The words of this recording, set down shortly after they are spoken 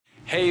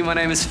Hey, my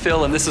name is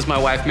Phil, and this is my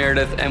wife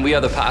Meredith, and we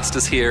are the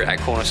pastors here at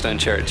Cornerstone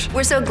Church.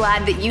 We're so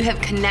glad that you have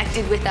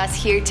connected with us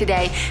here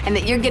today and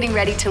that you're getting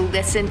ready to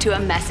listen to a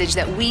message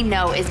that we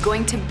know is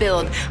going to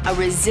build a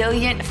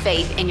resilient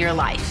faith in your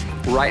life.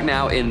 Right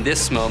now, in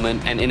this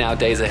moment, and in our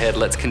days ahead,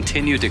 let's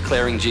continue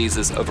declaring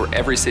Jesus over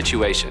every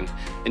situation.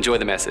 Enjoy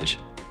the message.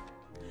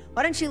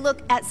 Why don't you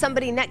look at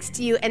somebody next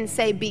to you and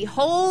say,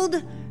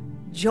 "Behold,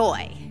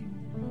 joy."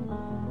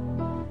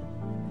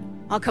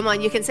 Oh, come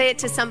on, you can say it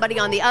to somebody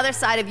on the other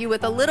side of you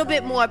with a little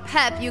bit more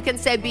pep. You can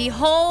say,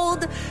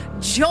 "Behold,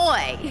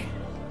 joy."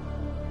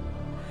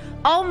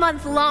 All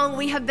month long,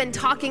 we have been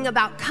talking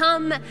about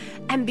come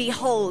and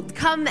behold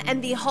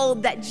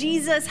that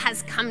Jesus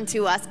has come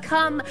to us.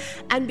 Come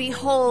and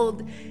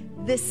behold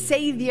this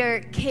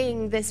Savior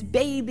King, this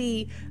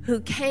baby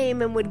who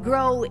came and would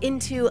grow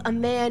into a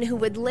man who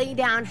would lay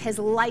down his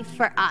life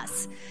for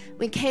us.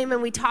 We came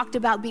and we talked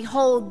about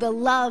behold the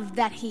love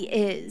that he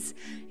is.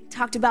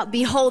 Talked about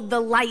behold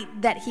the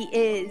light that he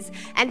is.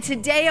 And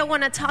today I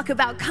want to talk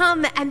about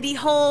come and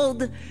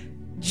behold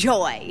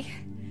joy.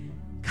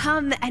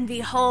 Come and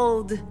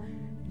behold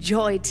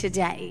joy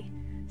today.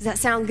 Does that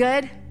sound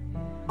good?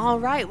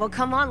 All right, well,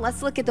 come on,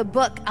 let's look at the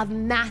book of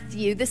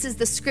Matthew. This is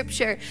the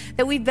scripture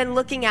that we've been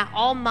looking at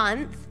all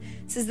month.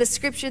 This is the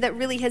scripture that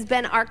really has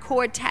been our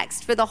core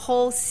text for the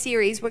whole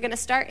series. We're going to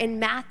start in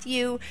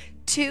Matthew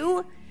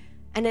 2,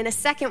 and in a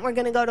second, we're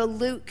going to go to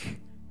Luke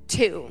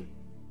 2.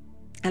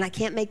 And I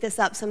can't make this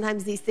up.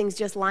 Sometimes these things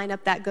just line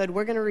up that good.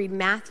 We're going to read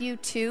Matthew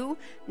 2,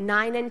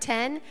 9 and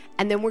 10,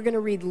 and then we're going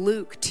to read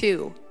Luke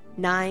 2,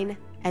 9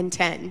 and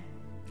 10.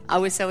 I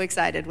was so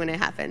excited when it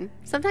happened.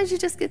 Sometimes you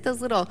just get those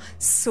little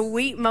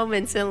sweet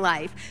moments in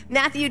life.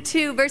 Matthew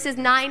 2, verses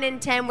 9 and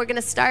 10, we're going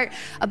to start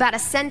about a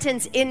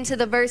sentence into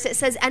the verse. It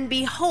says, "And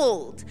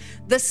behold,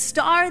 the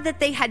star that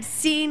they had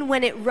seen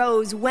when it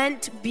rose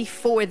went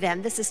before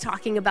them." This is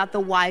talking about the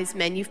wise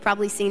men. You've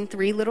probably seen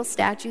 3 little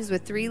statues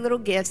with 3 little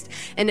gifts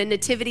and a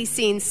nativity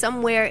scene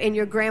somewhere in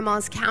your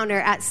grandma's counter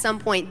at some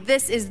point.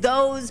 This is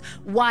those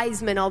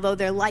wise men, although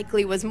there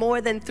likely was more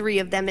than 3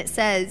 of them, it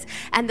says.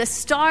 "And the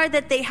star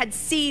that they had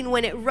seen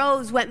when it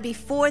rose went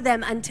before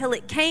them until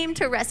it came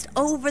to rest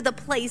over the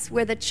place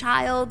where the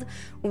child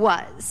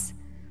was.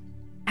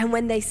 And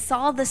when they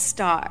saw the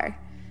star,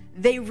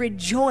 they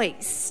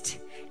rejoiced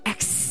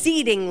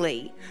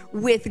exceedingly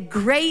with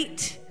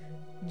great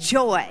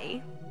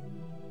joy."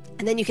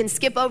 And then you can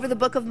skip over the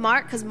book of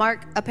Mark, because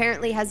Mark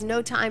apparently has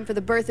no time for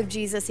the birth of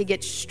Jesus. He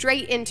gets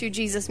straight into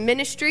Jesus'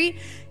 ministry.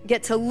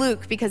 Get to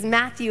Luke, because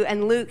Matthew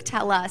and Luke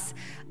tell us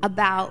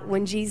about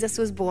when Jesus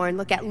was born.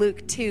 Look at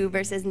Luke 2,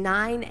 verses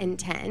 9 and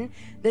 10.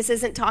 This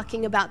isn't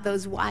talking about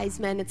those wise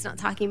men. It's not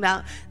talking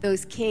about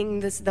those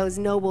kings, those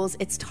nobles.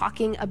 It's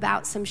talking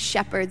about some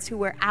shepherds who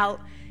were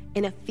out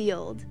in a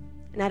field.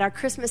 And at our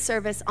Christmas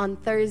service on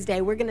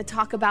Thursday, we're going to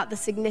talk about the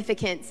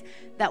significance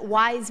that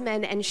wise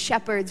men and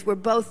shepherds were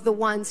both the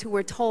ones who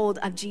were told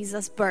of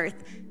Jesus' birth.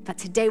 But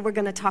today we're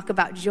going to talk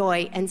about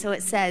joy. And so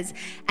it says,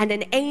 "And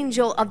an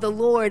angel of the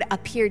Lord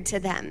appeared to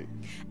them,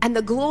 and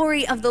the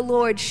glory of the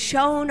Lord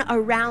shone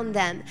around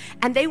them,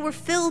 and they were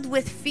filled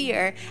with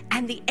fear.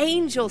 And the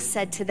angel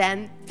said to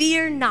them,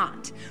 'Fear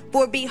not,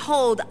 for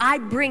behold, I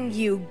bring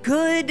you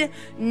good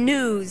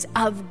news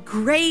of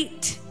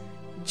great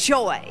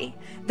joy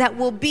that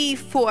will be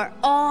for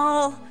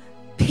all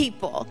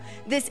people.'"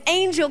 This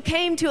angel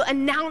came to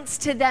announce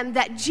to them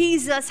that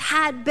Jesus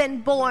had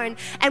been born.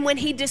 And when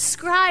he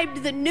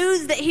described the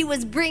news that he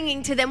was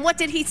bringing to them, what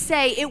did he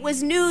say? It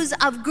was news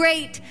of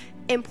great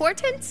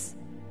importance?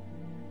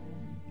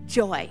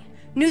 Joy.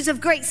 News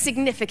of great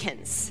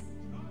significance?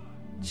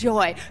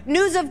 Joy.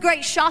 News of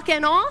great shock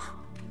and awe?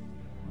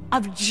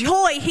 Of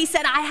joy. He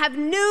said, "I have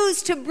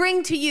news to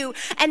bring to you,"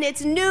 and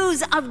it's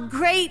news of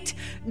great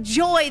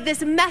joy.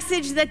 This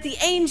message that the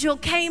angel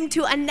came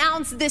to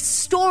announce, this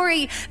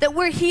story that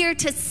we're here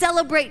to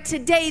celebrate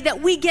today,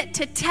 that we get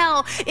to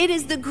tell. It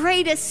is the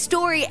greatest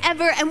story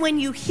ever, and when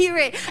you hear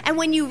it, and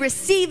when you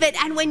receive it,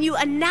 and when you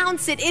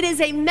announce it, it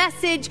is a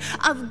message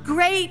of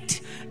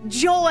great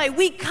joy.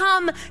 We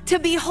come to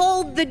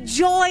behold the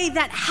joy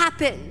that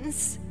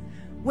happens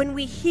when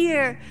we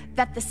hear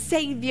that the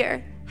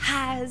Savior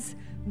has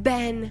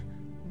been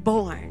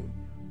born.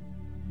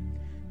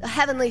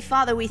 Heavenly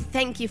Father, we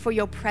thank you for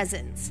your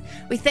presence.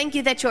 We thank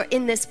you that you're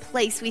in this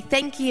place. We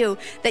thank you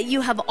that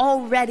you have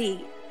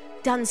already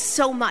done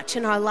so much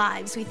in our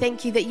lives. We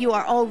thank you that you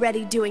are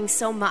already doing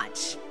so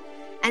much.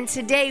 And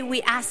today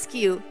we ask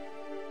you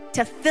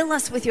to fill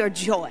us with your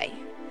joy,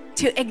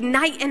 to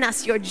ignite in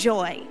us your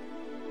joy,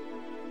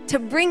 to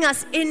bring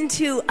us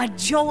into a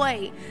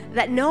joy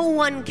that no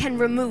one can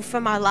remove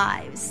from our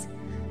lives.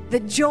 The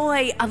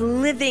joy of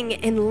living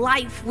in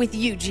life with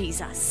you,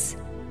 Jesus.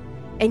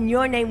 In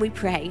your name we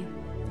pray,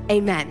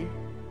 amen.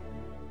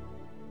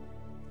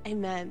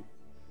 Amen.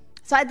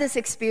 So I had this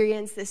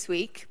experience this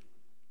week.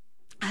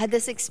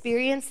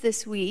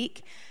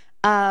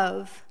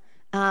 of,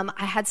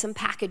 I had some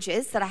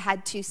packages that I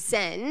had to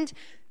send,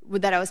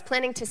 that I was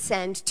planning to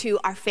send to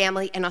our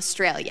family in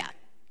Australia.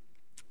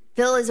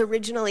 Bill is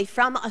originally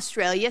from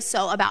Australia,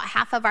 so about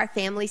half of our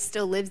family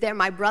still lives there.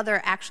 My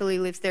brother actually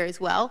lives there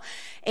as well.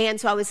 And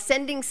so I was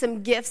sending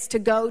some gifts to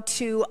go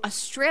to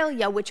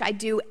Australia, which I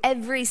do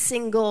every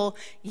single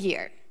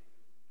year.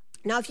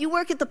 Now, if you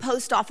work at the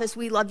post office,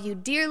 we love you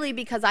dearly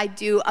because I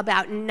do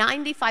about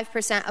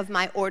 95% of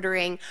my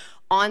ordering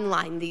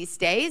online these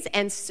days.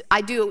 And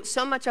I do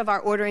so much of our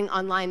ordering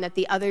online that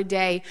the other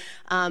day,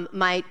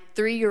 my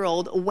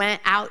 3-year-old went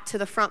out to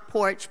the front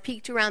porch,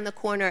 peeked around the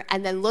corner,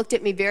 and then looked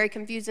at me very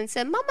confused and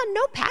said, "Mama,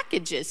 no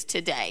packages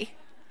today."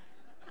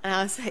 And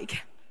I was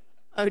like,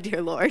 oh,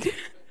 dear Lord.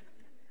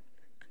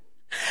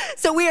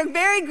 So we are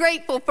very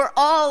grateful for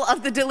all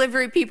of the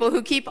delivery people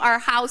who keep our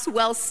house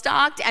well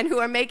stocked and who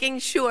are making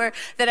sure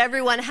that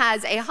everyone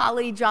has a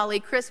holly jolly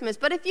Christmas.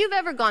 But if you've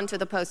ever gone to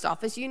the post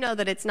office, you know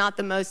that it's not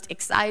the most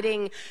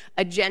exciting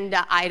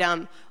agenda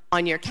item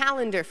on your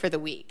calendar for the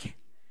week.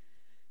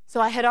 So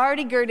I had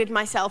already girded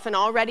myself and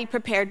already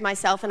prepared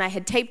myself, and I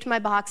had taped my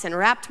box and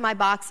wrapped my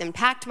box and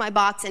packed my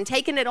box and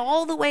taken it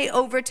all the way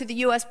over to the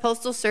U.S.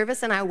 Postal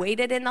Service, and I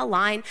waited in the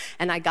line,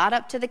 and I got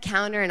up to the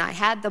counter, and I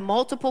had the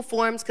multiple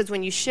forms, because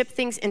when you ship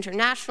things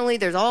internationally,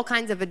 there's all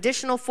kinds of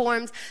additional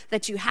forms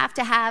that you have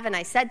to have, and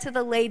I said to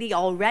the lady,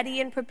 all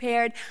ready and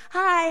prepared,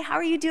 "Hi, how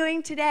are you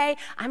doing today?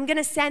 I'm going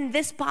to send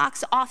this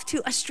box off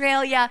to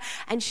Australia."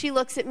 And she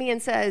looks at me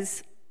and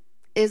says,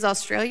 "Is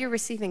Australia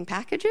receiving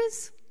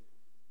packages?"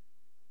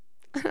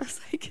 And I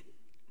was like,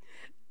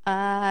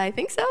 I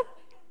think so.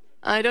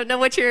 I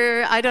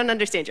don't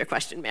understand your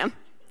question, ma'am.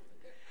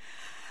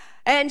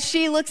 And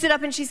she looks it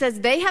up and she says,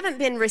 "They haven't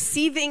been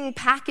receiving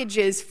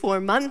packages for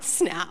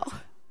months now."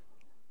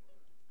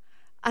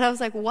 And I was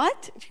like,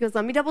 "What?" She goes,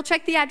 "Let me double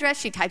check the address."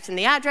 She types in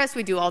the address.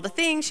 We do all the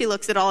things. She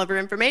looks at all of her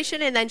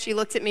information, and then she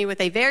looks at me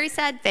with a very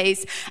sad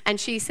face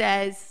and she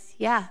says,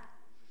 "Yeah,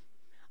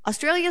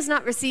 Australia's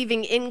not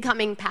receiving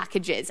incoming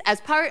packages.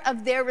 As part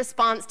of their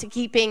response to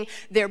keeping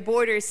their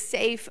borders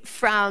safe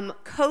from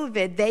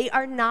COVID, they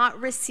are not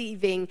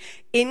receiving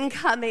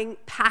incoming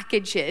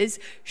packages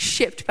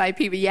shipped by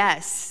people."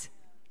 Yes,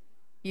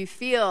 you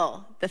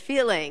feel the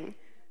feeling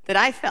that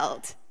I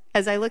felt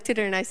as I looked at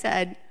her and I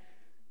said,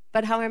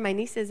 "But how are my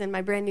nieces and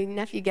my brand new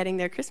nephew getting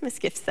their Christmas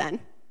gifts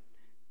then?"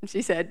 And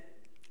she said,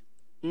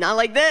 "Not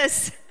like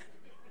this."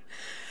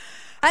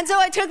 And so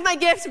I took my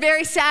gifts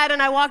very sad, and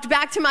I walked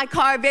back to my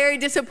car very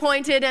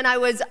disappointed, and I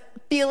was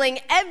feeling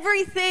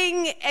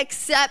everything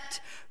except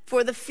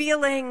for the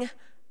feeling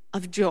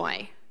of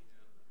joy.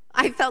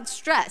 I felt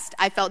stressed.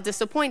 I felt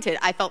disappointed.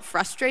 I felt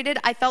frustrated.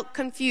 I felt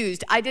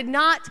confused. I did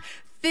not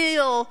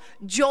feel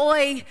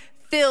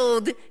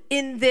joy-filled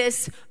in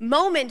this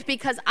moment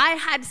because I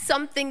had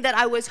something that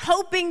I was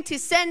hoping to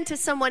send to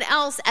someone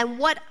else, and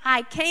what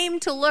I came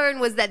to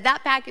learn was that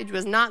that package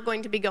was not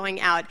going to be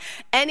going out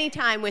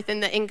anytime within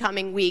the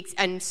incoming weeks,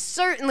 and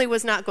certainly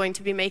was not going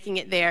to be making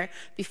it there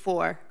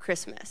before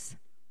Christmas.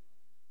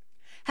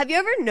 Have you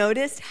ever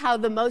noticed how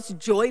the most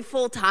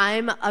joyful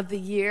time of the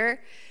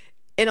year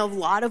in a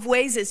lot of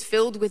ways is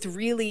filled with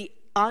really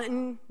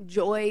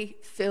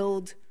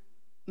unjoy-filled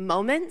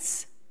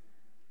moments?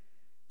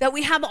 That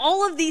we have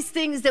all of these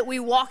things that we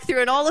walk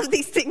through and all of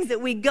these things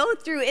that we go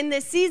through in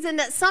this season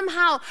that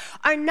somehow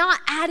are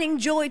not adding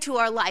joy to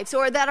our lives,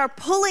 or that are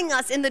pulling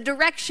us in the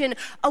direction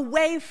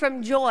away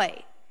from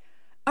joy.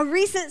 A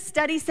recent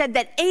study said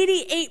that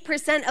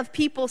 88% of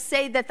people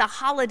say that the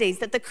holidays,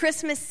 that the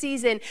Christmas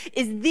season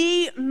is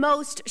the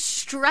most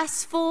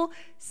stressful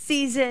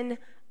season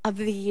of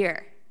the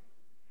year.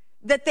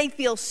 That they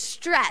feel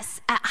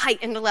stress at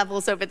heightened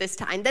levels over this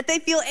time, that they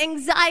feel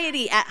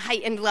anxiety at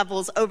heightened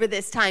levels over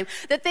this time,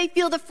 that they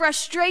feel the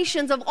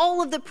frustrations of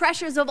all of the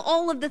pressures of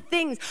all of the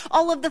things,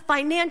 all of the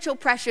financial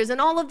pressures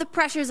and all of the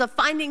pressures of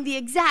finding the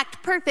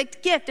exact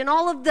perfect gift and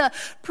all of the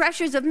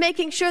pressures of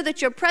making sure that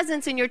your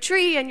presents and your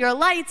tree and your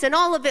lights and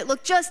all of it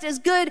look just as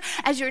good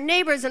as your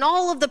neighbors, and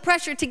all of the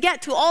pressure to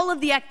get to all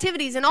of the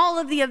activities and all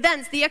of the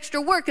events, the extra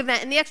work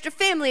event and the extra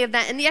family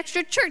event and the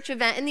extra church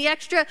event and the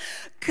extra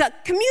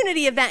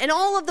community event, and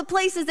all of the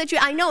places that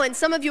I know, and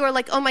some of you are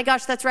like, "Oh my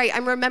gosh, that's right.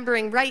 I'm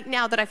remembering right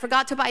now that I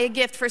forgot to buy a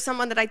gift for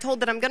someone that I told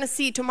that I'm going to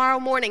see tomorrow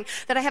morning,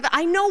 that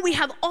I know we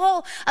have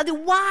all of the."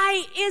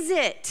 Why is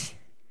it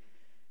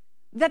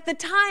that the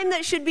time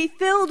that should be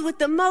filled with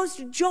the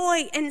most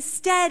joy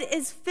instead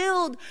is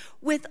filled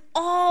with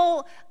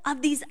all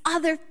of these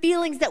other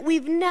feelings, that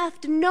we've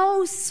left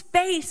no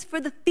space for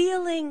the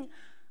feeling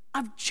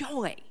of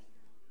joy?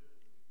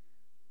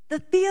 The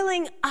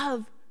feeling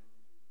of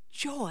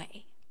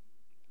joy.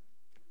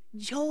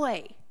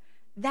 Joy,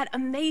 that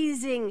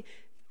amazing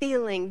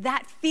feeling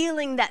that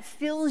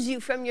fills you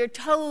from your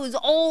toes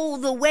all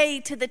the way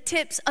to the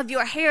tips of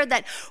your hair,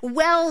 that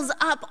wells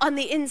up on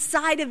the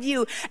inside of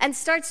you and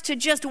starts to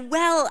just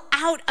well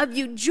out of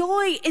you.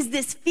 Joy is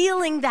this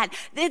feeling that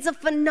it's a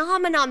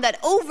phenomenon that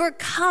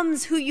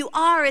overcomes who you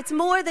are. It's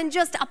more than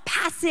just a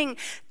passing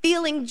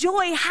feeling.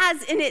 Joy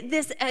has in it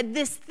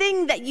this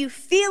thing that you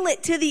feel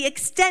it to the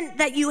extent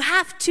that you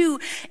have to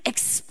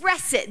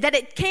express it, that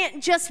it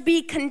can't just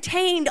be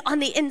contained on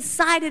the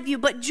inside of you,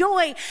 but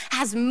joy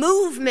has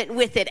movement. movement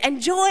with it,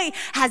 and joy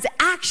has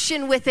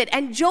action with it,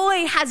 and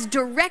joy has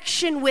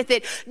direction with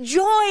it.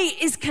 Joy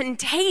is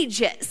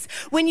contagious.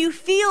 When you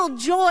feel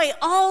joy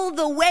all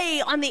the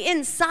way on the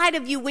inside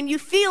of you, when you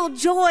feel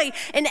joy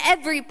in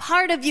every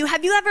part of you,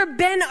 have you ever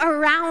been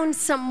around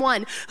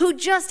someone who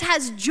just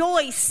has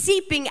joy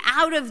seeping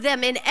out of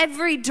them in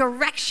every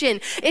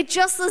direction? It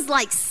just is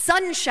like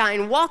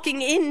sunshine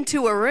walking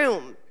into a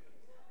room.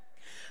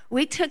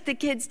 We took the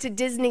kids to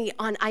Disney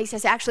on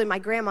Ice. Actually, my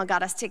grandma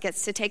got us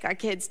tickets to take our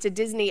kids to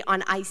Disney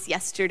on Ice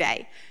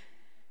yesterday.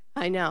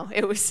 I know,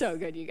 it was so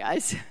good, you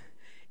guys.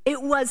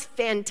 It was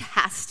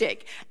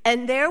fantastic.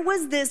 And there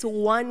was this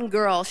one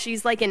girl,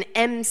 she's like an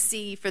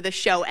MC for the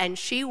show, and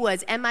she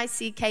was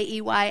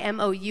MICKEYMOUSE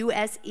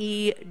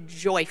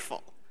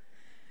joyful.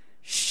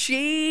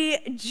 She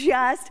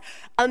just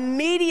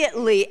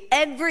immediately,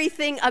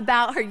 everything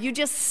about her, you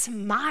just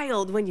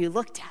smiled when you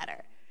looked at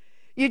her.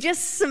 You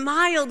just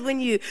smiled when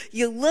you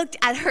looked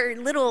at her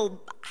little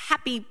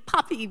happy,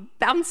 poppy,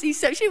 bouncy.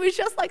 So she was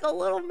just like a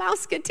little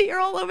mouseketeer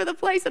all over the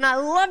place. And I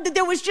loved it.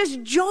 There was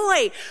just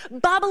joy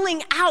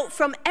bubbling out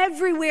from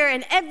everywhere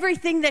and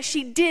everything that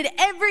she did.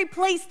 Every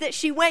place that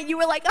she went, you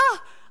were like,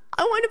 oh,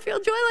 I want to feel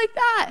joy like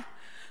that.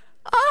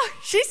 Oh,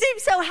 she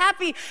seems so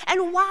happy.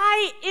 And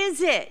why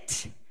is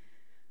it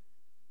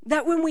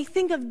that when we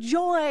think of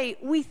joy,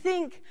 we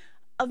think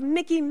of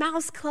Mickey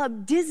Mouse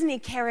Club Disney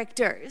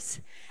characters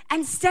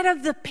instead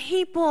of the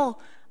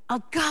people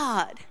of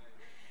God?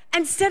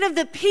 Instead of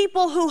the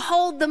people who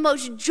hold the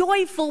most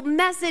joyful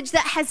message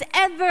that has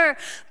ever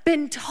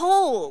been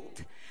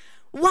told?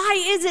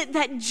 Why is it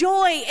that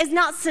joy is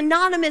not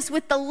synonymous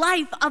with the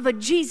life of a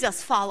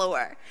Jesus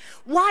follower?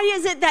 Why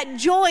is it that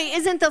joy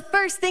isn't the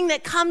first thing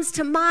that comes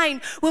to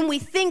mind when we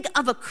think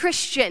of a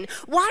Christian?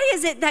 Why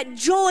is it that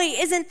joy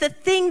isn't the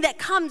thing that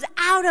comes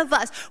out of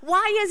us?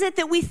 Why is it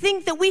that we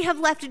think that we have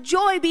left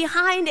joy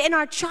behind in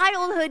our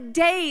childhood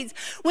days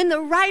when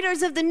the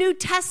writers of the New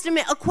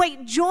Testament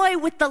equate joy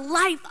with the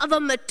life of a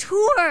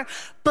mature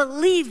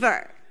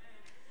believer?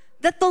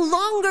 That the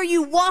longer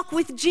you walk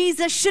with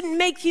Jesus shouldn't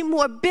make you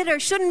more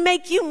bitter, shouldn't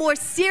make you more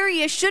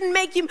serious,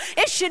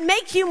 it should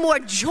make you more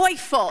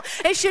joyful.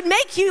 It should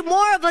make you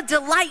more of a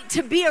delight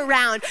to be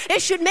around.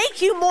 It should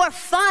make you more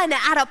fun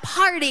at a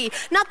party.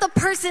 Not the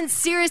person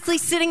seriously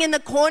sitting in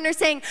the corner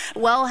saying,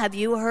 well, have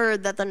you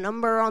heard that the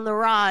number on the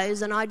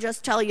rise? And I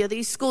just tell you,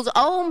 these schools,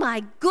 oh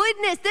my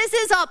goodness, this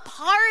is a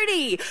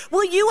party.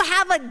 Will you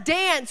have a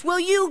dance? Will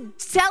you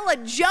tell a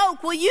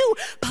joke? Will you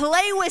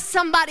play with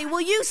somebody? Will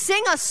you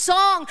sing a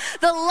song?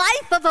 The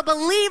life of a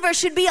believer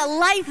should be a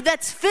life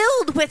that's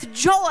filled with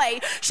joy,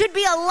 should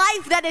be a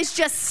life that is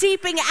just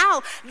seeping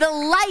out the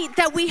light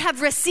that we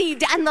have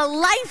received and the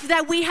life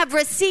that we have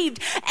received.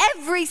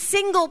 Every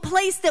single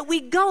place that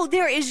we go,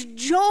 there is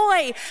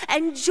joy,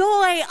 and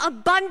joy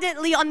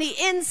abundantly on the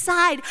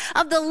inside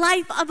of the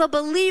life of a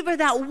believer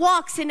that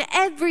walks in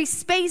every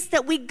space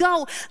that we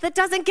go, that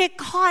doesn't get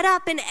caught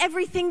up in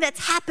everything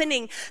that's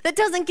happening, that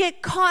doesn't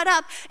get caught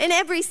up in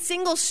every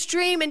single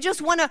stream and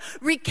just want to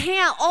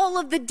recant all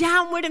of the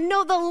downward. And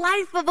no, the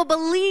life of a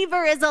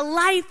believer is a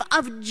life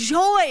of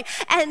joy,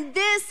 and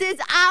this is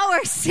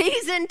our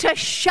season to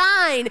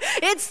shine.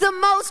 It's the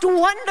most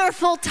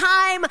wonderful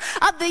time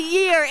of the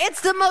year.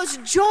 It's the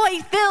most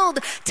joy-filled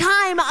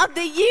time of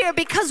the year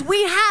because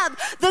we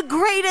have the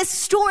greatest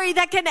story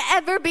that can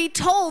ever be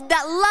told,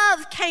 that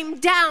love came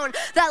down,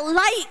 that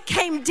light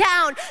came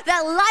down,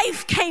 that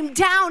life came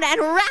down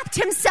and wrapped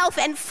himself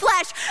in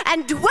flesh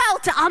and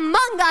dwelt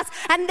among us.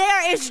 And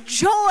there is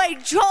joy,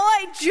 joy,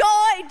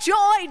 joy,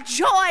 joy,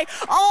 joy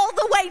all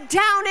the way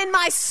down in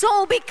my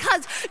soul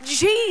because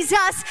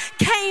Jesus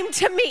came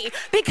to me,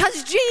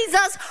 because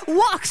Jesus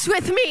walks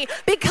with me,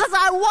 because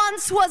I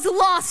once was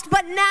lost,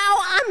 but now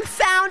I'm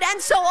found. And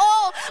so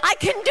all I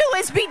can do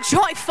is be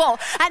joyful,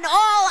 and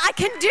all I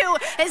can do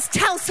is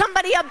tell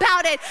somebody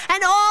about it,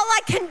 and all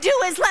I can do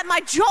is let my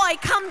joy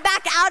come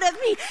back out of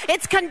me.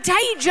 It's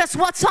contagious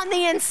what's on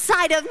the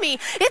inside of me.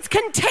 It's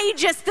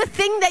contagious. The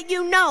thing that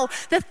you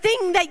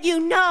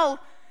know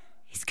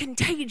is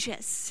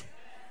contagious.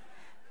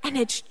 And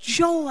it's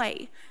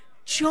joy,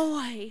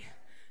 joy,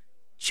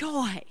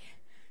 joy.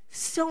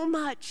 So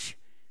much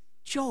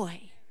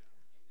joy.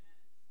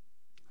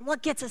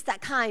 What gets us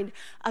that kind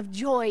of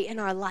joy in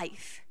our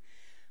life?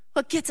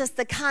 What gets us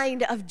the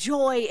kind of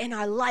joy in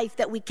our life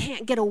that we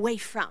can't get away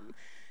from,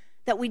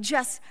 that we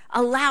just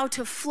allow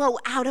to flow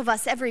out of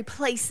us every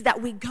place that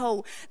we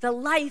go? The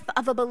life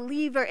of a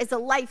believer is a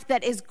life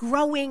that is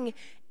growing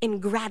in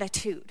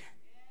gratitude.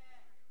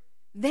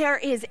 There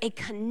is a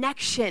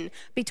connection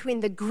between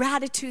the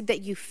gratitude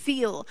that you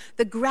feel,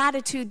 the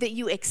gratitude that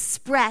you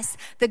express,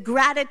 the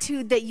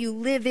gratitude that you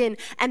live in,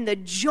 and the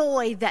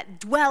joy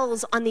that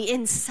dwells on the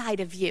inside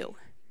of you.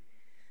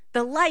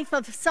 The life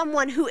of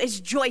someone who is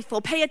joyful.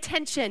 Pay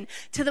attention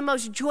to the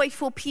most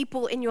joyful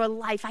people in your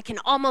life. I can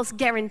almost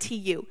guarantee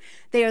you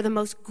they are the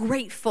most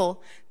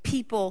grateful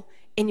people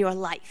in your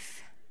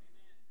life.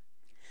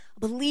 A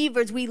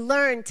believers, we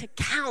learn to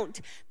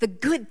count the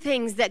good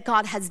things that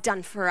God has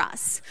done for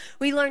us.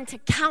 We learn to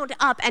count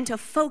up and to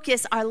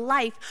focus our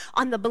life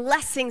on the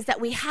blessings that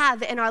we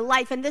have in our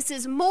life. And this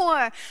is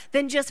more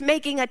than just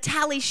making a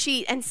tally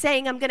sheet and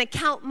saying, I'm going to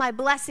count my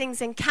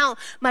blessings and count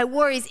my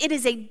worries. It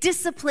is a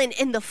discipline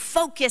in the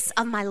focus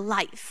of my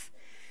life,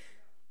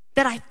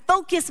 that I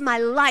focus my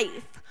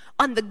life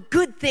on the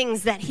good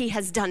things that he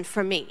has done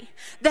for me,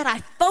 that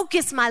I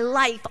focus my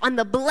life on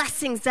the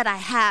blessings that I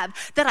have,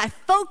 that I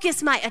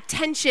focus my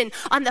attention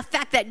on the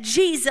fact that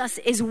Jesus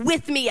is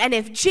with me, and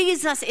if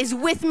Jesus is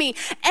with me,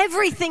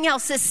 everything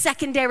else is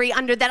secondary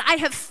under that. I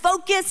have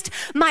focused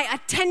my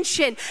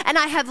attention, and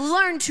I have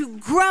learned to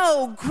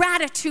grow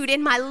gratitude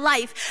in my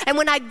life, and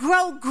when I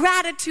grow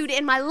gratitude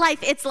in my life,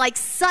 it's like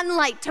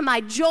sunlight to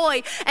my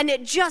joy, and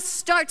it just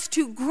starts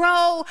to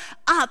grow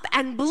up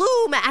and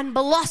bloom and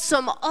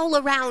blossom all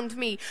around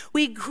me.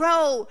 We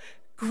grow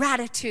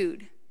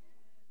gratitude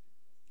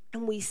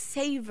and we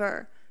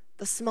savor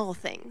the small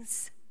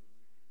things.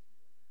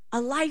 A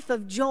life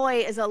of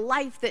joy is a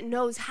life that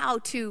knows how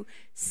to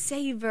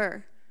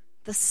savor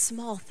the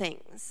small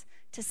things,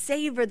 to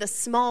savor the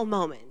small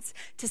moments,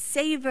 to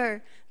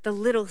savor the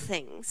little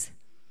things.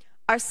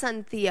 Our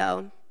son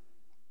Theo,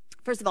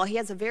 first of all, he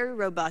has a very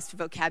robust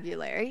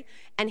vocabulary,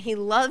 and he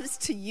loves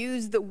to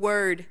use the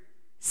word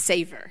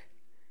savor.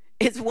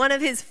 It's one of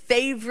his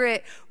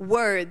favorite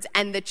words,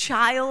 and the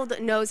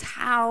child knows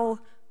how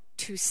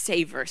to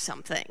savor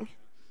something.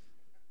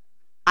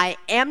 I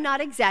am not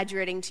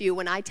exaggerating to you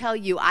when I tell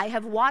you I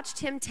have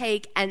watched him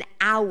take an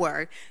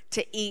hour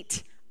to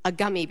eat a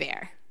gummy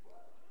bear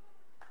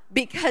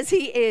because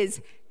he is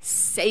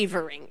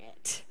savoring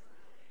it,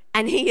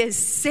 and he is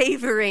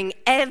savoring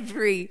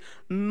every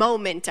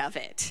moment of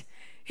it.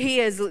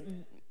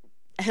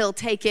 He'll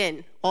take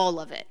in all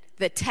of it.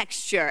 The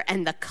texture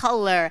and the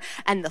color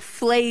and the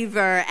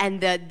flavor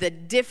and the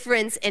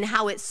difference in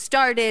how it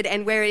started,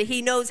 and where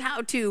he knows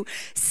how to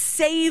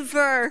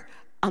savor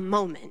a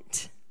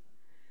moment.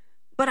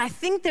 But I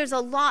think there's a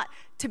lot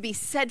to be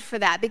said for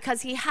that,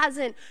 because he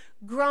hasn't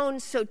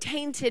grown so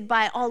tainted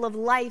by all of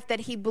life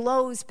that he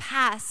blows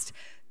past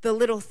the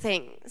little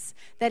things,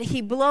 that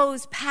he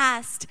blows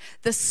past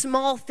the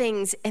small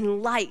things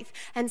in life.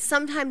 And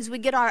sometimes we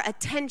get our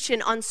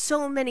attention on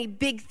so many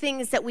big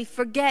things that we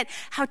forget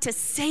how to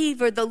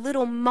savor the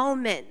little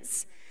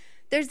moments.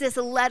 There's this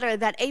letter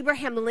that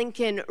Abraham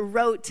Lincoln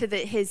wrote to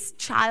his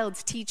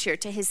child's teacher,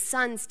 to his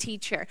son's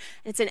teacher.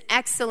 It's an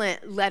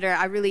excellent letter.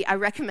 I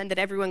recommend that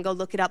everyone go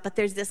look it up. But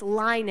there's this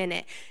line in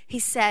it. He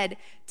said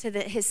to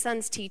his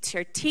son's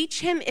teacher,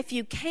 "Teach him, if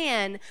you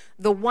can,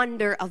 the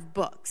wonder of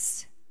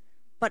books,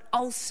 but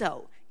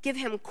also give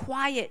him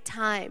quiet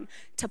time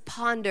to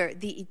ponder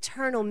the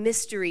eternal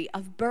mystery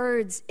of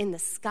birds in the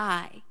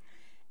sky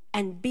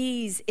and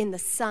bees in the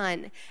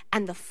sun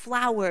and the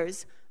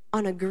flowers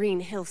on a green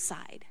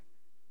hillside."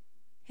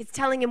 He's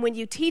telling him, when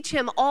you teach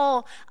him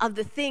all of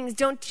the things,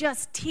 don't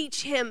just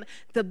teach him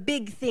the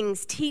big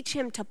things. Teach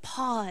him to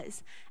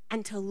pause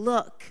and to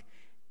look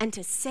and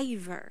to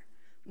savor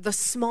the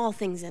small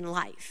things in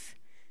life,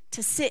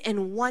 to sit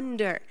and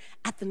wonder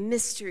at the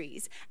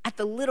mysteries, at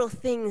the little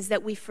things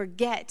that we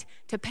forget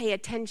to pay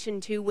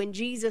attention to. When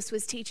Jesus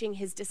was teaching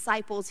his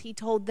disciples, he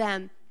told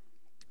them,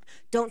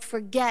 don't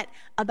forget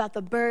about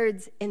the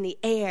birds in the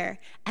air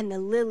and the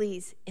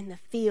lilies in the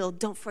field.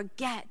 Don't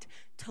forget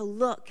to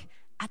look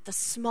at the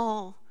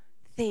small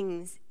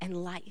things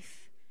in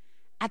life,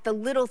 at the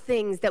little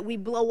things that we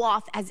blow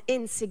off as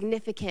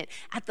insignificant,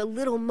 at the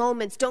little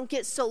moments. Don't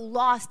get so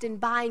lost in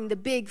buying the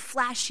big,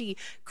 flashy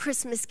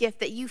Christmas gift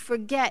that you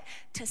forget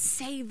to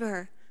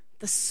savor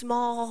the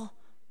small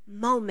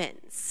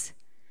moments.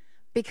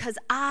 Because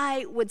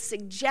I would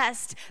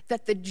suggest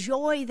that the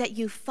joy that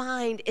you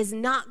find is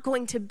not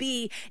going to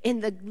be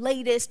in the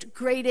latest,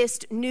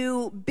 greatest,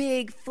 new,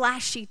 big,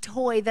 flashy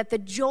toy, that the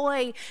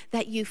joy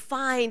that you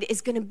find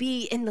is going to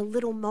be in the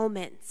little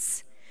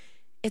moments.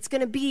 It's going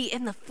to be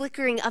in the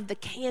flickering of the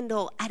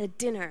candle at a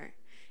dinner.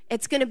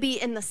 It's going to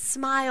be in the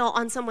smile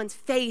on someone's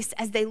face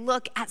as they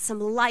look at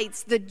some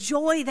lights. The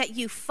joy that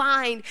you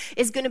find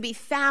is going to be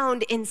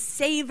found in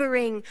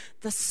savoring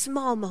the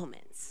small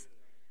moments.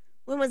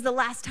 When was the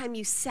last time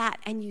you sat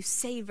and you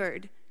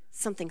savored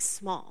something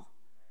small?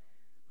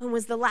 When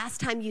was the last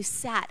time you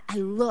sat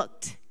and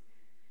looked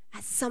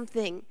at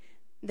something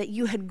that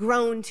you had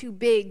grown too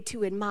big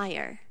to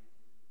admire?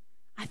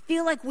 I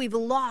feel like we've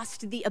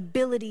lost the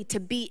ability to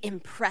be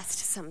impressed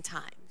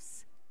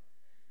sometimes.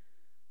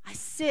 I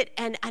sit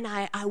and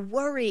I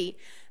worry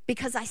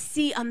because I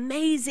see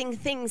amazing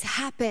things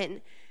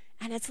happen,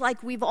 and it's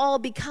like we've all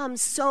become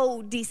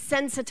so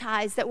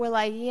desensitized that we're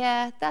like,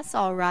 yeah, that's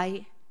all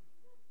right.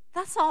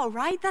 That's all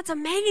right. That's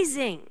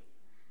amazing.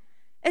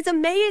 It's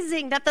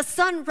amazing that the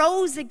sun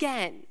rose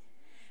again.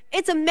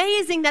 It's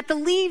amazing that the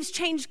leaves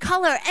change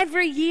color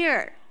every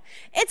year.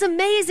 It's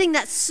amazing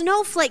that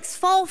snowflakes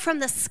fall from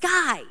the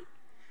sky.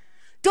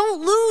 Don't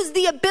lose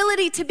the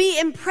ability to be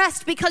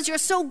impressed because you're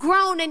so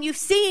grown and you've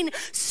seen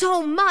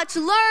so much.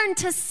 Learn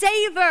to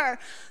savor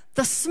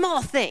the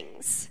small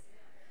things.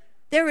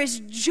 There is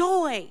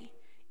joy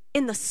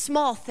in the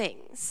small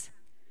things.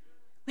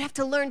 We have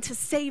to learn to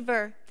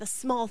savor the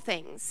small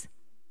things.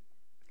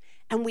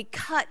 And we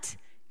cut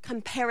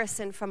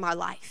comparison from our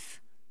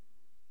life.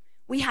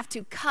 We have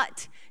to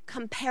cut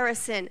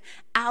comparison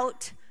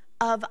out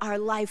of our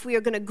life. We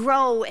are going to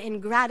grow in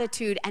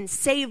gratitude and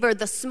savor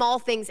the small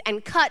things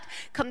and cut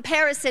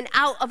comparison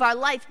out of our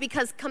life,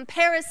 because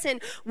comparison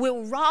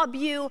will rob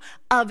you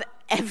of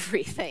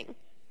everything.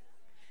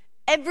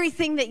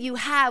 Everything that you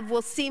have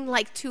will seem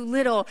like too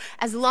little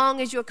as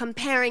long as you're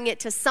comparing it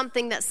to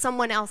something that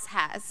someone else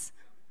has.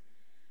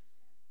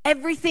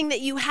 Everything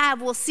that you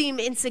have will seem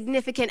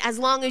insignificant as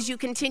long as you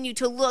continue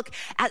to look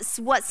at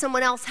what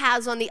someone else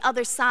has on the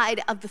other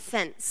side of the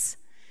fence.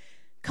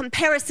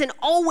 Comparison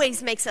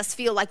always makes us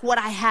feel like what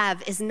I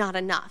have is not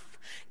enough.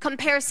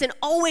 Comparison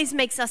always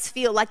makes us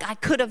feel like I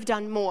could have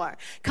done more.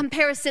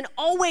 Comparison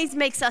always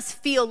makes us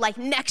feel like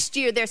next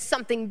year there's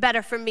something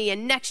better for me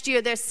and next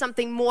year there's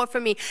something more for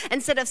me,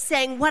 instead of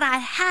saying what I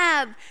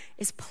have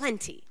is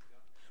plenty.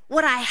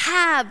 What I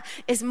have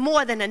is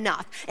more than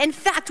enough. In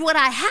fact, what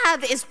I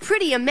have is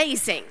pretty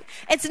amazing.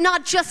 It's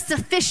not just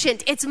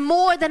sufficient. It's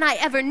more than I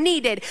ever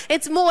needed.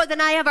 It's more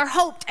than I ever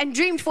hoped and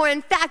dreamed for.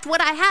 In fact,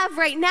 what I have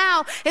right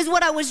now is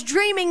what I was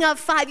dreaming of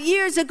 5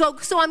 years ago.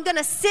 So I'm going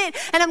to sit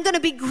and I'm going to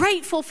be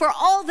grateful for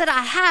all that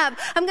I have.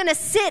 I'm going to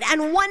sit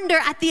and wonder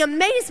at the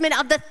amazement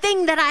of the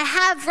thing that I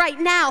have right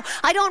now.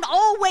 I don't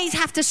always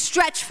have to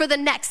stretch for the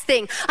next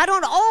thing. I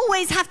don't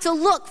always have to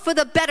look for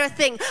the better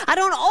thing. I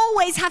don't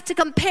always have to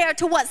compare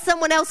to what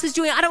someone else is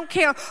doing. I don't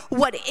care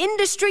what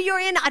industry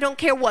you're in. I don't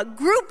care what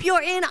group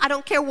you're in. I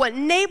don't care what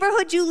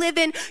neighborhood you live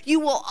in.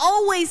 You will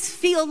always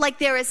feel like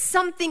there is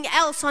something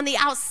else on the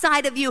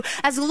outside of you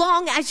as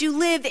long as you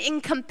live in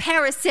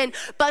comparison.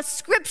 But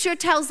Scripture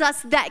tells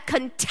us that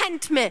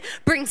contentment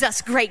brings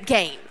us great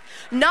gain.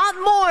 Not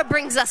more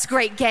brings us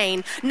great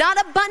gain. Not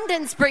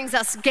abundance brings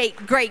us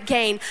great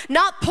gain.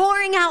 Not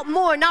pouring out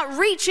more, not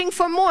reaching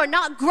for more,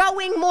 not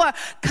growing more.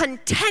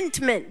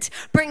 Contentment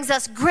brings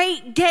us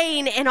great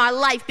gain in our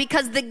life,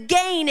 because the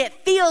gain, it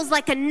feels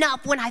like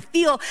enough when I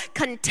feel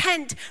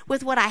content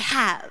with what I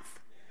have.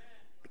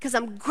 Because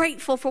I'm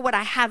grateful for what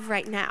I have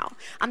right now.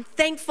 I'm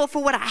thankful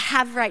for what I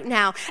have right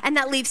now. And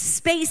that leaves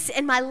space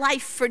in my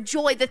life for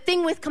joy. The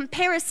thing with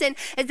comparison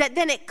is that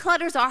then it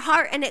clutters our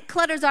heart and it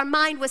clutters our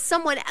mind with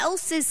someone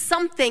else's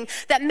something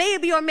that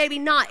maybe or maybe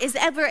not is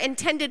ever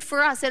intended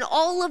for us. And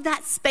all of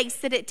that space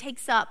that it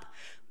takes up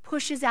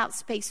pushes out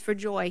space for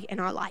joy in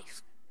our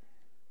life.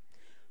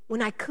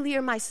 When I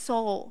clear my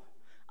soul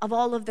of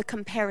all of the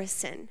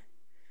comparison,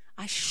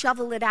 I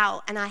shovel it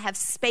out and I have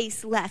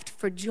space left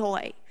for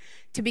joy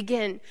to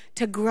begin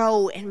to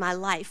grow in my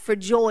life, for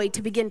joy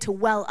to begin to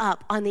well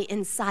up on the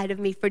inside of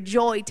me, for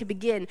joy to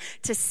begin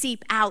to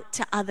seep out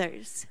to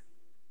others.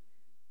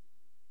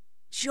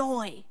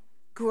 Joy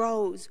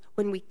grows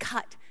when we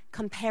cut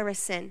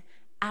comparison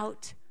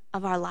out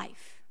of our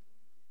life.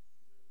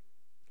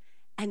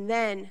 And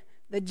then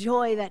the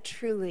joy that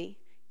truly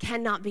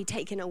cannot be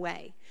taken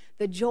away,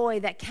 the joy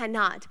that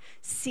cannot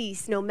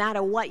cease no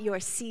matter what your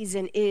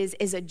season is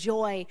a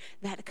joy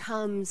that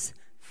comes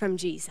from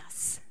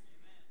Jesus.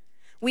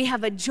 We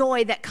have a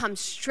joy that comes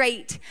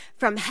straight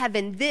from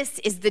heaven. This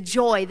is the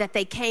joy that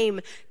they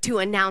came to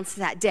announce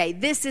that day.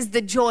 This is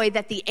the joy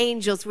that the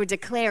angels were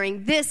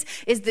declaring. This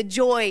is the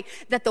joy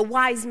that the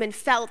wise men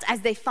felt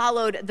as they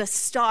followed the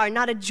star.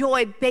 Not a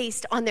joy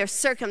based on their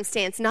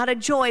circumstance, not a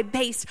joy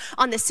based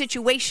on the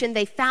situation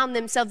they found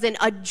themselves in,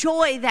 a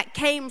joy that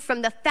came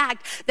from the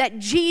fact that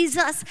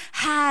Jesus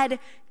had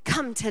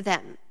come to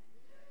them.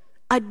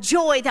 A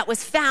joy that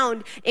was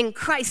found in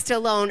Christ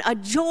alone. A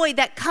joy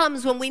that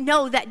comes when we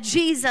know that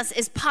Jesus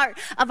is part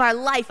of our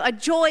life. A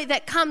joy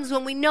that comes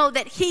when we know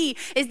that He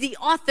is the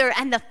author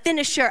and the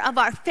finisher of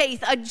our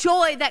faith. A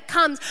joy that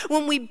comes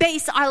when we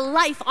base our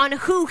life on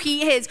who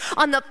He is,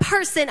 on the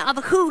person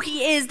of who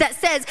He is, that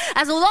says,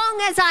 as long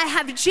as I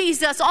have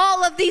Jesus,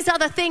 all of these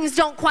other things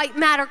don't quite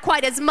matter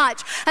quite as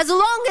much. As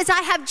long as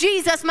I have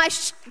Jesus, my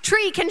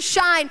tree can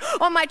shine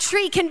or my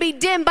tree can be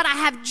dim, but I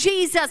have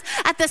Jesus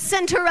at the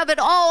center of it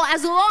all.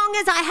 As long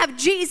as I have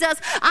Jesus,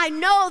 I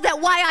know that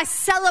why I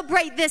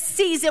celebrate this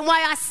season,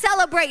 why I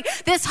celebrate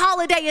this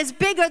holiday is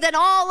bigger than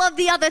all of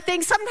the other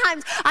things.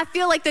 Sometimes I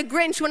feel like the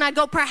Grinch when I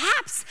go,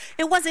 perhaps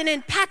it wasn't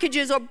in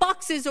packages or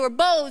boxes or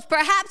bows.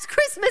 Perhaps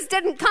Christmas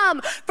didn't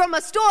come from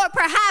a store.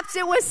 Perhaps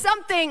it was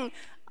something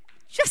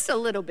just a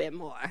little bit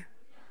more.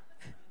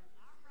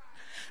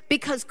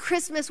 Because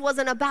Christmas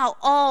wasn't about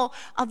all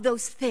of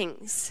those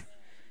things.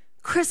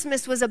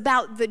 Christmas was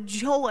about the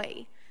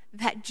joy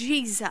that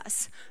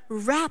Jesus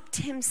wrapped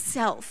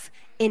Himself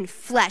in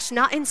flesh,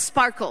 not in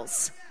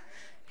sparkles.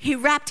 He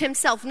wrapped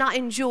Himself not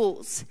in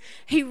jewels.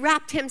 He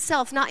wrapped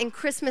Himself not in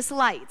Christmas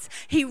lights.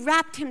 He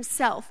wrapped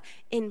Himself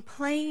in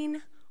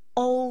plain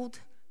old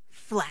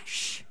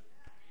flesh.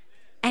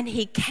 And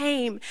He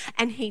came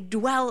and He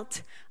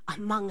dwelt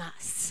among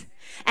us.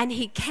 And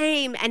He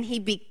came and He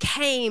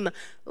became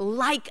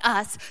like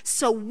us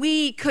so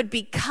we could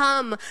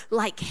become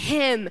like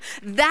him.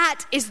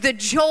 That is the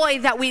joy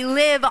that we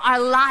live our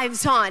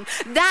lives on.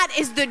 That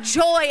is the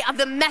joy of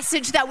the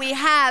message that we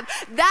have.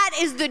 That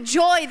is the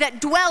joy that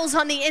dwells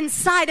on the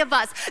inside of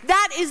us.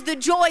 That is the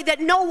joy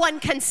that no one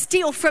can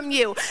steal from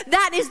you.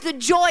 That is the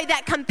joy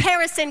that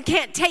comparison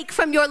can't take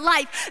from your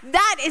life.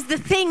 That is the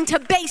thing to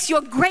base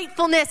your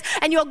gratefulness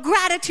and your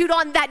gratitude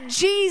on, that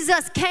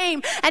Jesus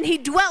came and he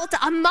dwelt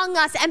among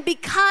us. And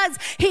because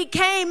he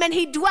came and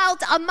he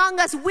dwelt among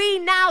us, we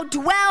now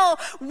dwell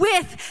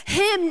with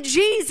him.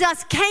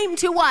 Jesus came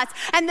to us,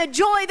 and the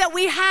joy that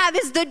we have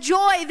is the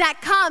joy that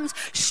comes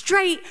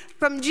straight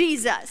from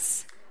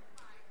Jesus.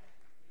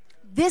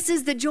 This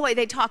is the joy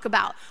they talk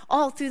about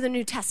all through the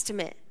New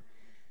Testament.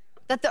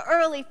 That the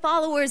early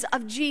followers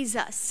of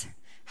Jesus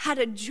had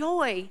a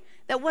joy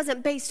that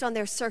wasn't based on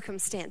their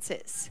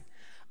circumstances.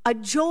 A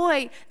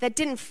joy that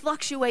didn't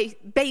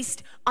fluctuate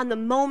based on the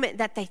moment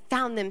that they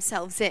found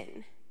themselves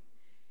in.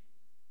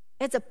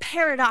 It's a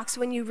paradox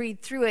when you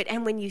read through it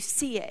and when you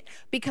see it,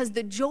 because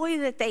the joy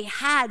that they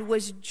had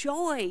was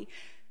joy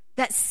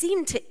that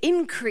seemed to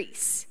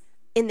increase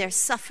in their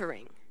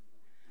suffering.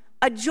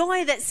 A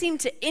joy that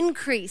seemed to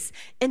increase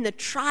in the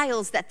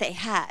trials that they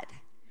had.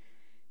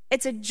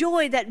 It's a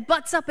joy that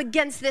butts up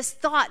against this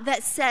thought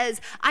that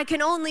says, I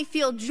can only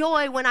feel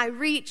joy when I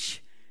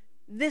reach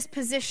this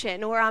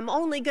position, or I'm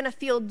only going to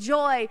feel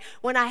joy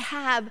when I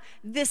have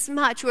this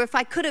much, or if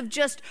I could have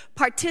just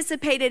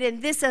participated in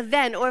this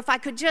event, or if I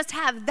could just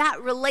have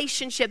that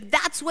relationship,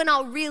 that's when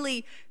I'll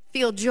really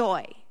feel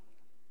joy.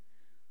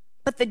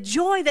 But the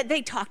joy that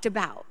they talked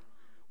about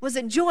was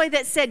a joy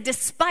that said,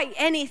 despite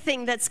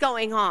anything that's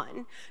going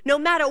on, no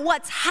matter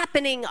what's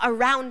happening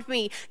around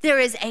me, there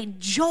is a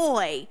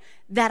joy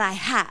that I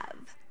have.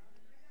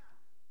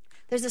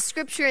 There's a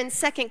scripture in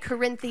 2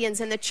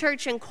 Corinthians, and the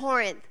church in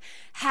Corinth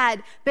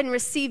had been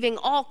receiving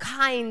all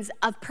kinds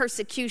of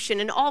persecution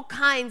and all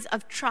kinds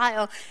of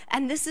trial.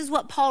 And this is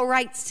what Paul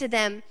writes to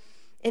them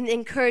in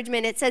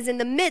encouragement. It says, in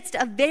the midst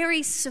of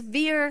very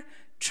severe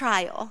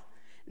trial,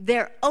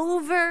 their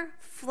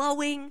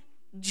overflowing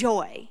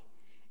joy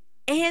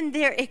and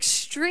their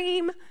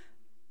extreme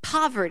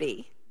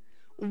poverty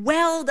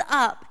welled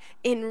up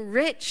in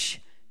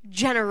rich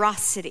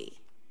generosity.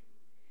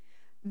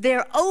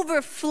 Their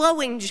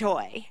overflowing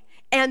joy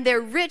and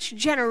their rich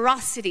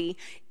generosity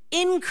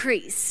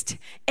increased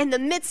in the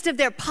midst of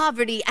their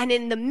poverty and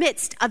in the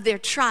midst of their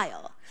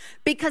trial,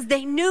 because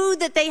they knew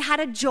that they had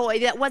a joy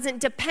that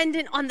wasn't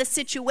dependent on the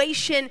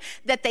situation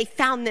that they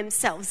found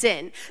themselves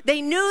in.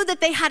 They knew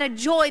that they had a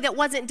joy that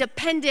wasn't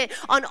dependent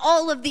on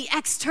all of the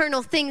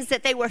external things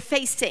that they were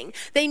facing.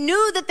 They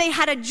knew that they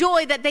had a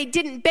joy that they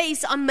didn't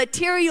base on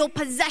material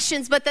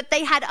possessions, but that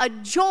they had a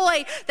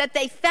joy that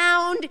they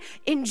found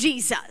in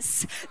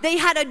Jesus. They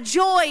had a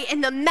joy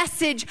in the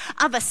message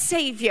of a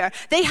Savior.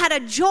 They had a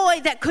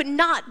joy that could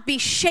not be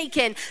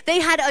shaken. They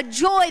had a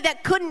joy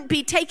that couldn't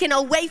be taken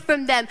away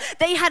from them.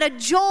 They had a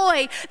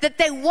joy that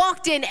they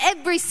walked in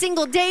every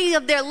single day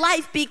of their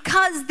life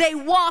because they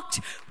walked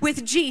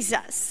with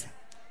Jesus.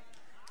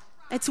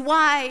 It's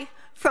why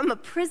from a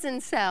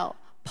prison cell,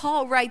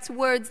 Paul writes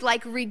words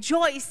like,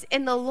 rejoice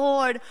in the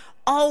Lord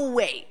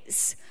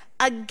always.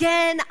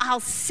 Again, I'll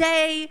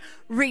say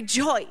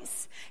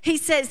rejoice. He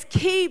says,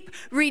 keep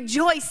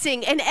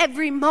rejoicing in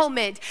every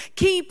moment.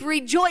 Keep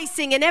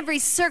rejoicing in every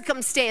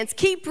circumstance.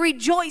 Keep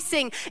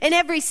rejoicing in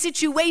every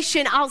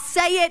situation. I'll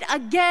say it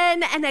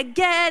again and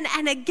again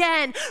and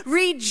again.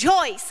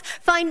 Rejoice.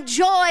 Find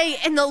joy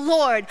in the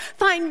Lord.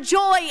 Find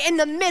joy in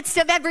the midst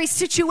of every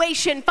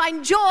situation.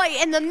 Find joy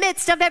in the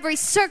midst of every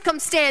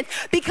circumstance,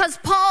 because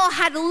Paul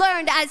had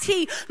learned as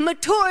he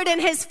matured in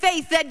his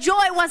faith that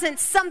joy wasn't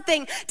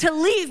something to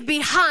leave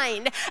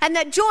behind, and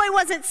that joy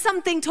wasn't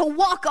something to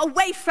walk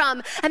away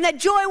from, and that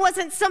joy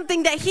wasn't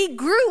something that he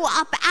grew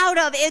up out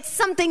of. It's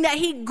something that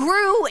he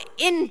grew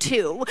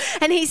into.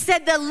 And he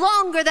said, the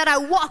longer that I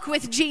walk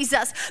with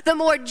Jesus, the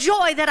more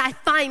joy that I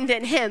find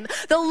in him.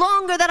 The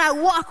longer that I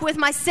walk with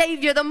my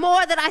Savior, the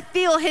more that I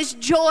feel his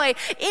joy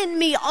in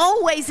me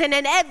always and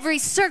in every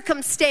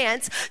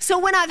circumstance. So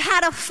when I've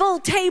had a full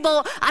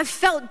table, I've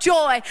felt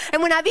joy.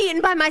 And when I've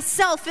eaten by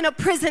myself in a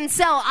prison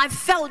cell, I've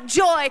felt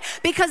joy,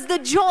 because the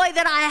joy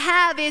that I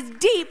have is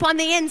deep on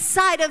the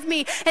inside of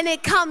me, and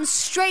it comes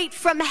straight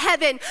from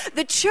heaven.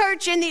 The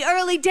church in the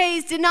early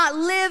days did not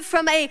live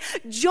from a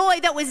joy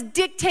that was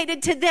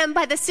dictated to them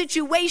by the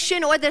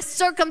situation or the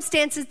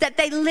circumstances that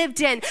they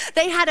lived in.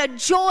 They had a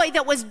joy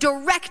that was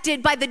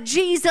directed by the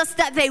Jesus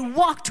that they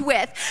walked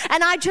with.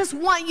 And I just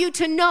want you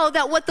to know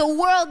that what the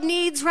world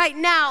needs right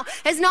now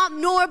is not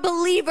more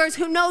believers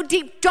who know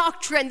deep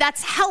doctrine.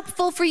 That's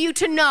helpful for you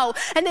to know.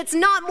 And it's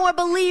not more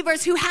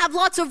believers who have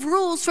lots of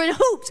rules for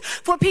hoops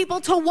for people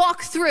to to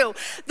walk through.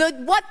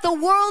 What the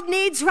world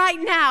needs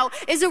right now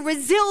is a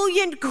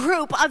resilient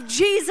group of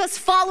Jesus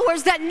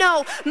followers that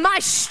know my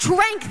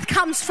strength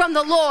comes from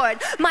the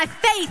Lord. My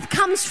faith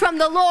comes from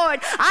the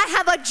Lord. I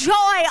have a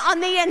joy on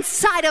the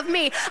inside of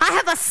me. I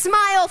have a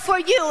smile for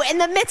you in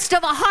the midst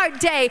of a hard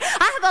day.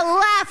 I have a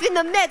laugh in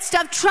the midst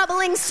of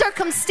troubling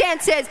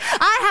circumstances.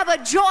 I have a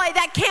joy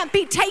that can't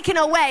be taken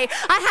away.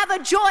 I have a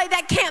joy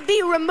that can't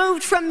be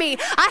removed from me.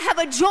 I have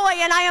a joy,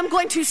 and I am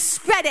going to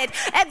spread it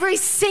every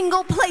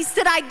single place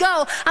that I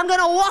go. I'm going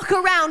to walk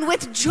around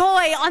with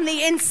joy on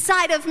the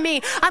inside of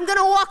me. I'm going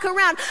to walk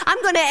around.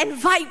 I'm going to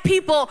invite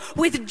people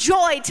with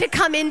joy to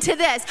come into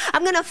this.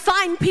 I'm going to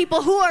find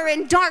people who are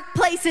in dark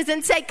places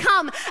and say,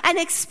 come and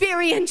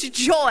experience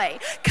joy.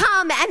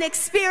 Come and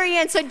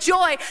experience a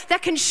joy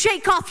that can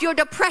shake off your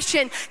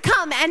depression.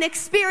 Come and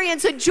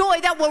experience a joy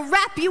that will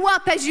wrap you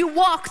up as you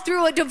walk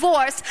through a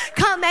divorce.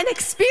 Come and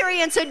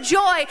experience a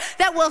joy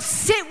that will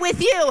sit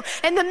with you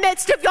in the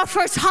midst of your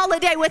first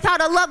holiday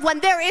without a loved one.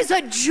 There is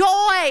a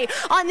joy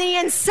on the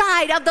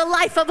inside of the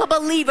life of a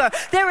believer.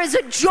 There is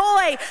a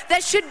joy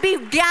that should be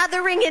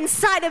gathering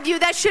inside of you,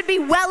 that should be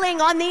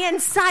welling on the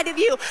inside of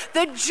you.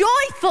 The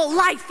joyful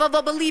life of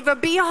a believer.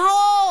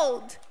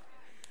 Behold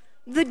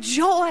the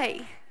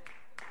joy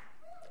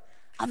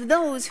of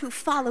those who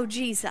follow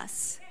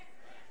Jesus.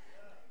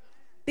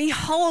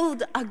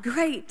 Behold a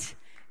great,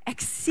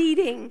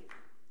 exceeding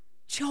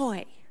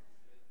joy.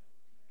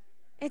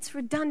 It's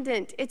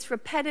redundant. It's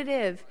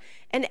repetitive.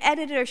 An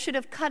editor should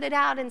have cut it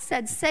out and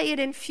said, say it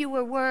in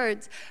fewer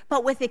words.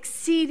 But with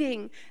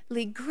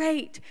exceedingly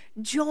great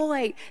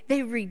joy,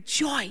 they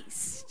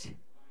rejoiced.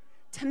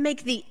 To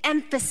make the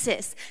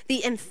emphasis,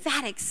 the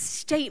emphatic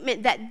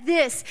statement that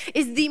this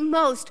is the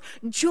most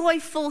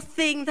joyful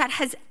thing that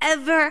has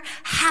ever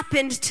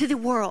happened to the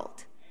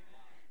world.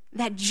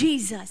 That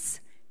Jesus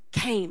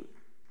came.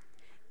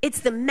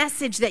 It's the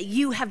message that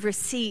you have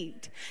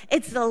received.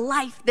 It's the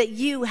life that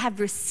you have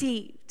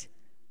received.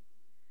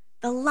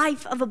 The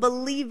life of a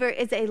believer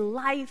is a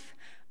life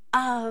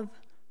of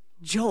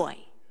joy,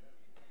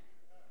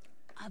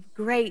 of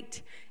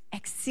great,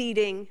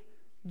 exceeding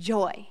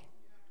joy.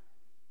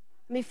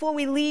 Before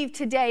we leave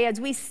today, as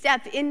we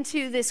step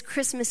into this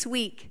Christmas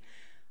week,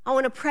 I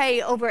want to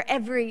pray over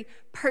every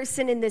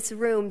person in this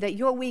room that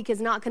your week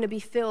is not going to be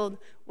filled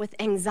with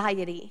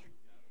anxiety.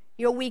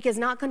 Your week is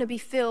not going to be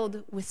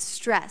filled with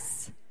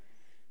stress.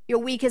 Your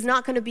week is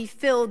not going to be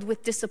filled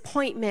with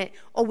disappointment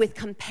or with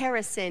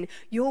comparison.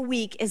 Your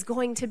week is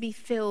going to be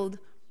filled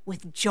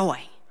with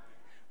joy,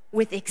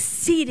 with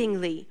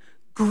exceedingly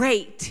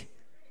great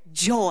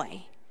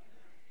joy.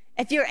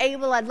 If you're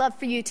able, I'd love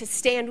for you to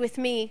stand with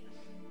me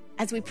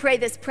as we pray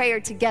this prayer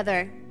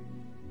together.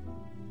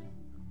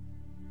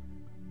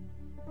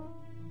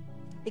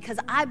 Because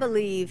I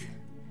believe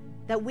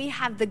that we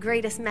have the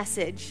greatest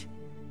message,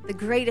 the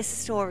greatest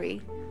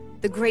story,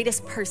 the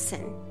greatest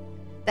person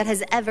that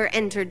has ever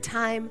entered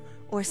time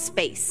or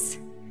space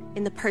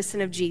in the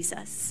person of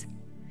Jesus.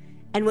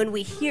 And when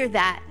we hear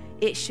that,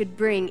 it should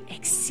bring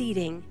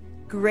exceeding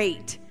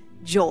great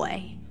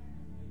joy.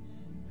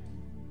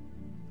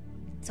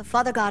 So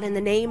Father God, in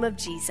the name of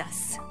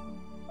Jesus,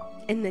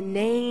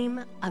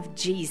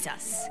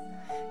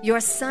 your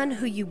Son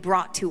who you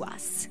brought to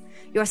us,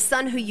 your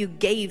Son who you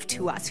gave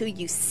to us, who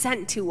you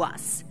sent to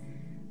us,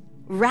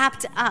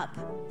 wrapped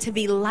up to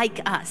be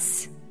like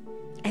us,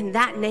 and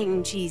that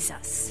name,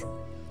 Jesus.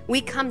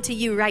 We come to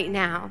you right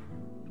now,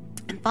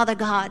 and Father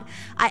God,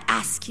 I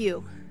ask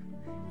you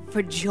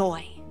for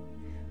joy,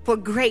 for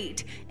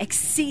great,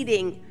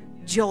 exceeding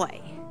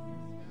joy.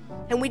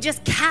 And we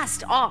just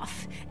cast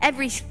off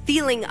every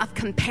feeling of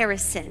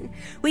comparison.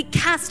 We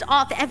cast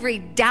off every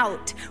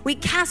doubt. We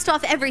cast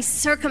off every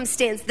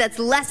circumstance that's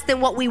less than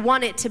what we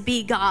want it to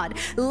be, God.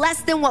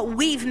 Less than what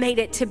we've made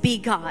it to be,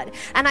 God.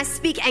 And I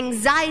speak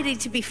anxiety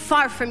to be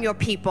far from your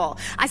people.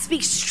 I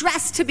speak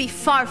stress to be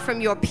far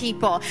from your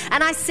people.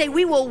 And I say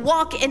we will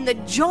walk in the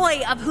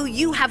joy of who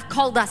you have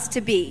called us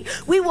to be.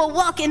 We will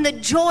walk in the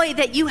joy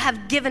that you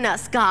have given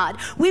us, God.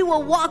 We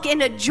will walk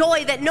in a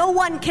joy that no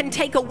one can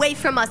take away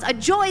from us. A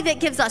joy that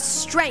gives us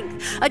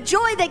strength, a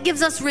joy that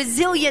gives us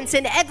resilience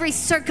in every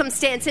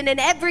circumstance and in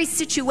every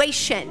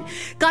situation.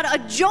 God, a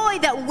joy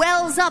that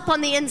wells up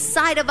on the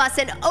inside of us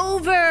and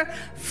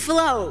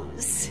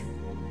overflows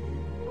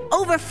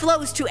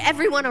to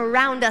everyone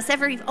around us,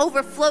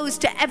 overflows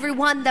to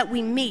everyone that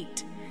we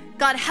meet.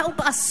 God, help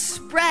us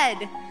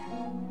spread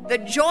the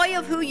joy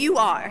of who you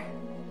are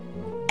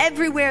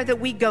everywhere that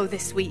we go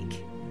this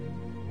week.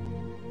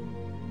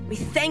 We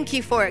thank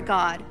you for it,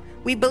 God.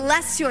 We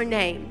bless your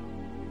name.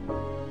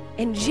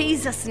 In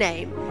Jesus'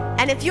 name.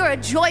 And if you're a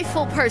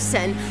joyful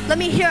person, let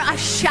me hear a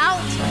shout.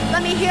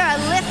 Let me hear a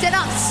lifted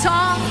up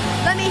song.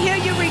 Let me hear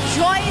you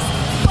rejoice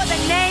for the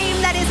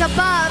name that is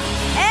above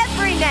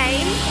every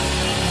name,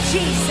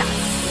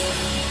 Jesus.